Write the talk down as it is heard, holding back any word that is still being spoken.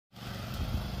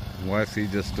Wifey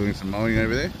just doing some mowing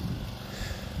over there.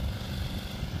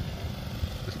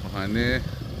 Just behind there.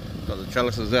 Got the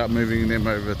trellises out, moving them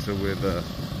over to where the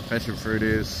passion fruit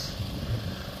is.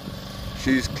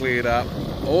 She's cleared up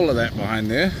all of that behind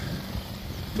there.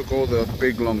 Took all the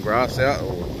big long grass out,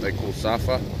 or what they call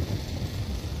safa.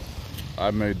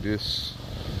 I mowed this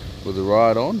with the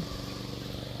ride-on.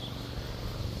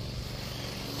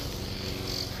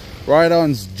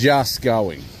 Ride-on's just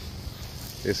going.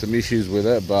 There's some issues with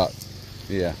it, but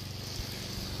yeah,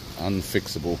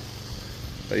 unfixable.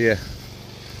 But yeah,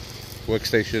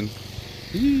 workstation.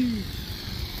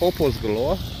 Pawpaws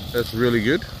galore. That's really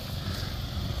good.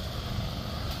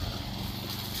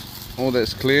 All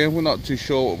that's clear. We're not too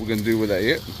sure what we're going to do with that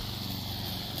yet.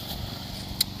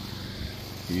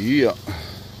 Yeah.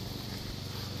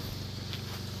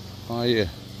 Oh yeah.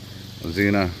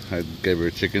 Zena, I gave her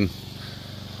a chicken.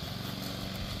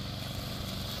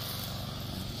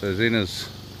 So Zena's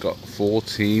got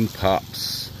 14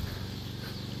 pups.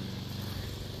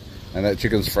 And that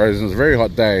chicken's frozen. It's a very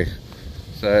hot day,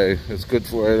 so it's good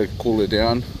for her to cool her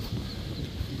down.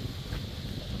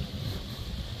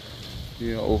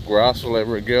 Yeah, all grass all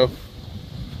over it, girl.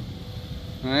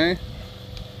 Hey?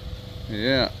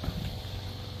 Yeah.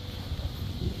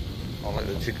 I'll let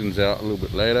the chickens out a little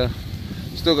bit later.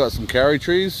 Still got some carry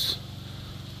trees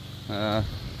that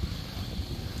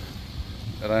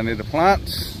I need to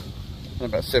plant.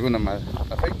 About 7 of them,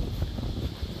 I think.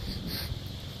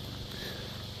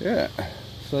 Yeah.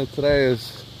 So today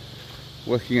is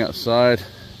working outside.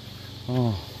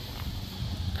 Oh.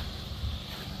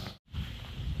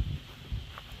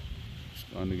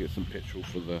 Going to get some petrol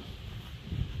for the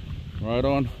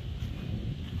ride-on.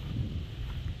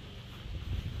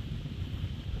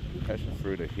 Passion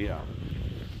fruit are here.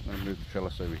 I'm going to move the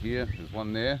trellis over here. There's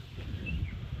one there.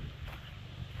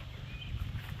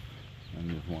 And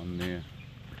there's one there.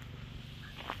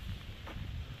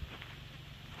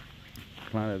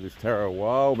 Planted this taro a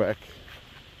while back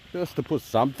just to put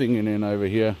something in over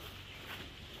here.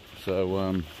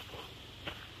 So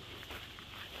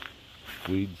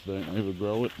weeds don't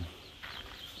overgrow it.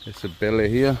 It's a belly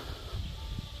here.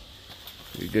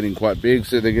 They're getting quite big,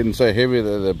 so they're getting so heavy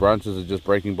that the branches are just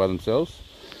breaking by themselves.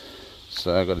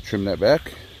 So I've got to trim that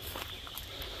back.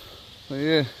 So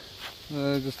yeah,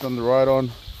 just on the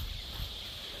ride-on.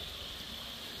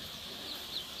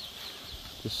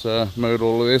 Just mowed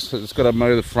all of this. It's got to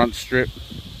mow the front strip.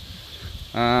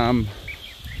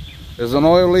 There's an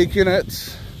oil leak in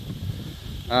it.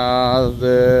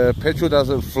 The petrol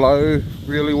doesn't flow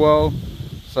really well,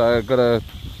 so I've got to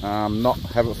not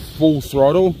have it full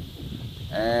throttle.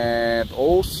 And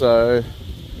also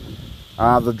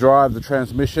the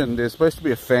transmission, there's supposed to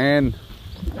be a fan.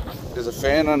 There's a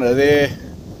fan under there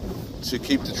to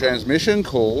keep the transmission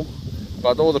cool,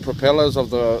 but all the propellers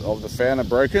of the fan are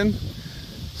broken,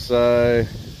 so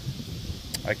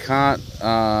I can't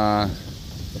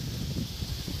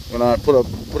when I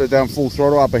put it down full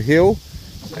throttle up a hill,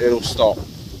 it'll stop.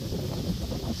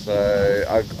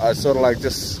 So I sort of like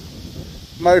just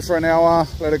mow for an hour,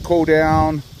 let it cool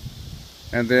down,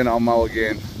 and then I'll mow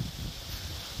again.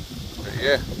 But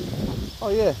yeah. Oh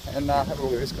yeah, and have a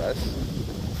look at this, guys.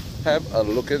 Have a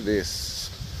look at this.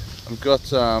 I've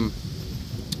got all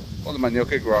the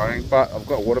manioke growing, but I've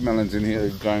got watermelons in here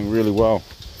going really well.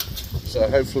 So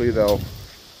hopefully they'll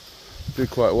do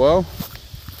quite well.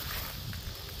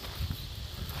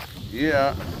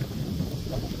 Yeah.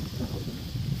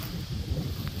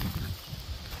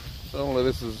 So all of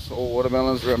this is all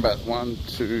watermelons. Around about 1,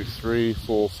 2, 3,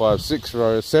 4, 5, 6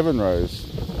 rows, 7 rows.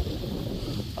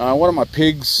 One of my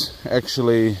pigs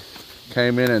actually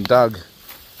came in and dug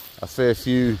a fair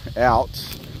few out,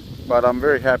 but I'm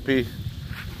very happy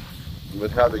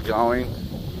with how they're going.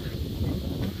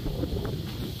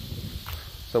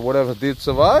 So whatever did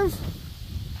surviving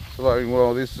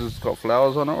well. This has got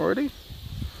flowers on it already.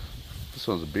 This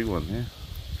one's a big one here.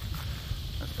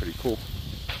 That's pretty cool.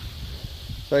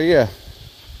 So yeah,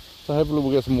 so hopefully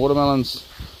we'll get some watermelons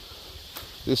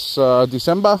this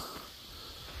December.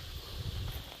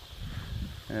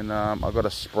 And I've got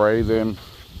to spray them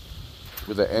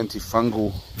with an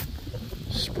antifungal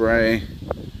spray.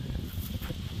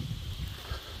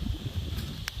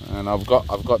 And I've got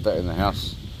that in the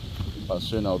house, but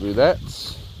soon I'll do that.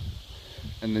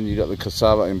 And then you got the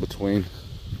cassava in between.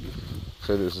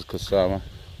 So this is cassava.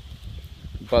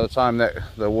 By the time that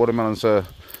the watermelons are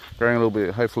growing a little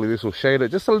bit, hopefully this will shade it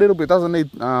just a little bit. Doesn't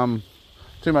need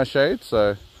too much shade,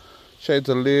 so shades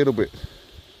a little bit.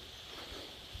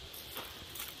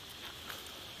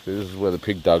 So this is where the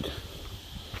pig dug,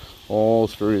 all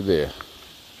through there.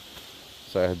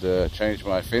 So I had to change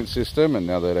my fence system, and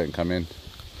now they don't come in.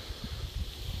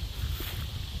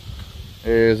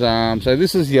 is so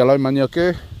this is yellow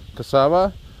manioke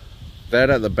cassava. That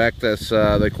at the back, that's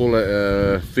they call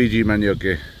it Fiji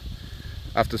manioke.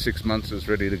 After 6 months it's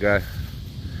ready to go.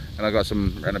 And I got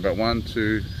some around about 1,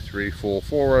 2, 3, 4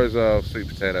 rows of sweet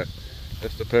potato.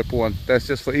 That's the purple one. That's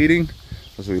just for eating,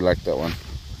 because we like that one,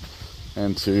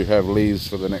 and to have leaves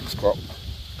for the next crop.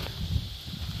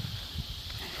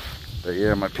 But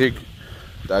yeah, my pig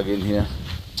dug in here.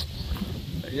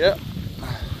 But yeah.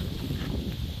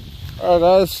 Alright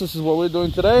guys, this is what we're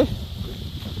doing today.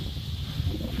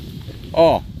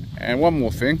 Oh, and one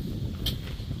more thing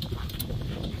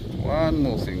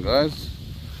guys.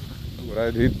 Look what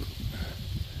I did.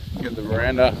 Get the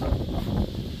veranda,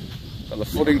 got the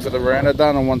footing for the veranda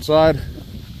done on one side.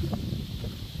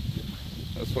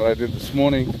 That's what I did this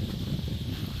morning.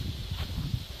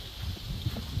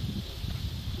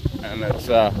 And it's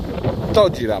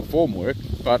dodgy that form work,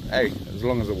 but hey, as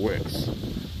long as it works.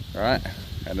 Alright,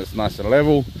 and it's nice and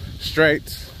level,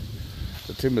 straight.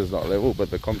 The timber's not level,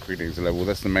 but the concrete is level.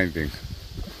 That's the main thing.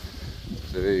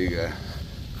 So there you go.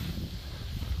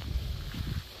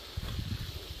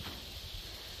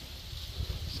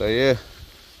 So yeah,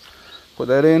 put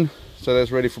that in, so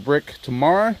that's ready for brick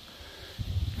tomorrow.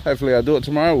 Hopefully I'll do it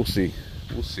tomorrow, we'll see.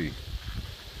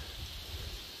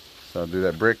 So I'll do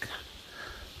that brick,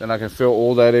 then I can fill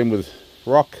all that in with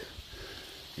rock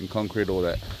and concrete, all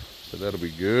that. So that'll be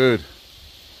good.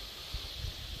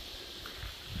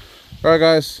 Alright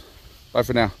guys, bye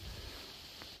for now.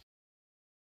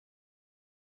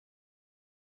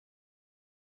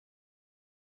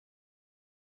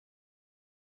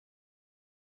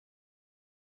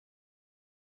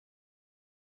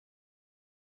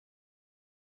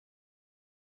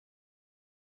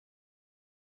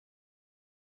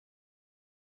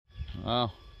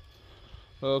 Wow,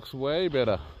 looks way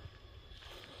better.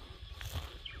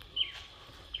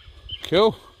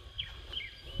 Cool.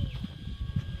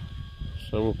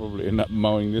 So we'll probably end up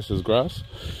mowing this as grass.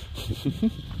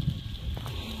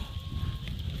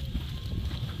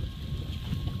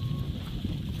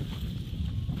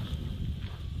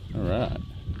 Alright.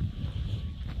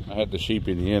 I had the sheep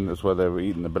in here and that's why they were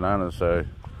eating the bananas, so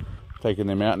taking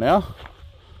them out now.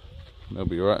 They'll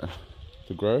be right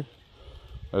to grow.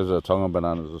 Those are Tonga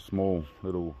bananas, are small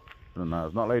little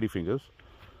bananas, not ladyfingers.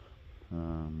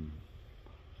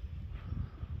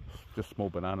 Just small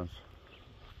bananas.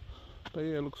 But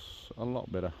yeah, it looks a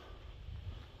lot better.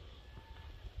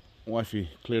 Wifey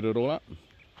cleared it all up,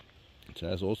 so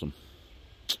that's awesome.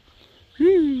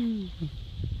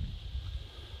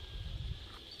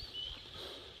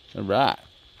 Alright,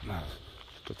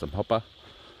 got some hopper,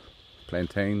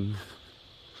 plantain.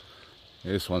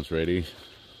 This one's ready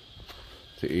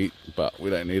to eat, but we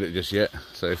don't need it just yet.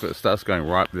 So if it starts going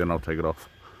ripe, then I'll take it off.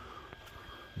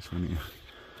 This one here.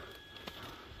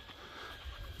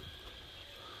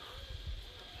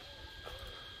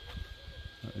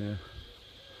 Yeah.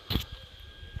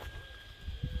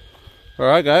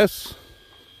 Alright guys,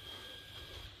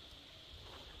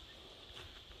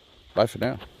 bye for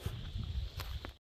now.